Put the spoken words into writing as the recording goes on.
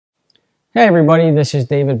Hey everybody, this is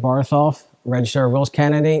David Bartholf, Register of Wills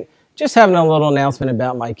candidate. Just having a little announcement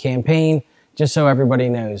about my campaign, just so everybody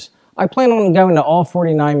knows. I plan on going to all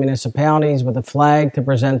 49 municipalities with a flag to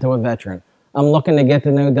present to a veteran. I'm looking to get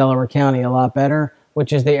to know Delaware County a lot better,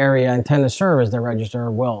 which is the area I intend to serve as the Register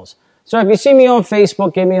of Wills. So if you see me on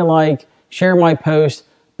Facebook, give me a like, share my post,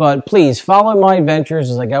 but please follow my adventures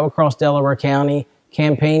as I go across Delaware County,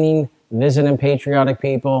 campaigning, visiting patriotic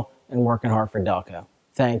people, and working hard for Delco.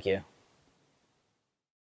 Thank you.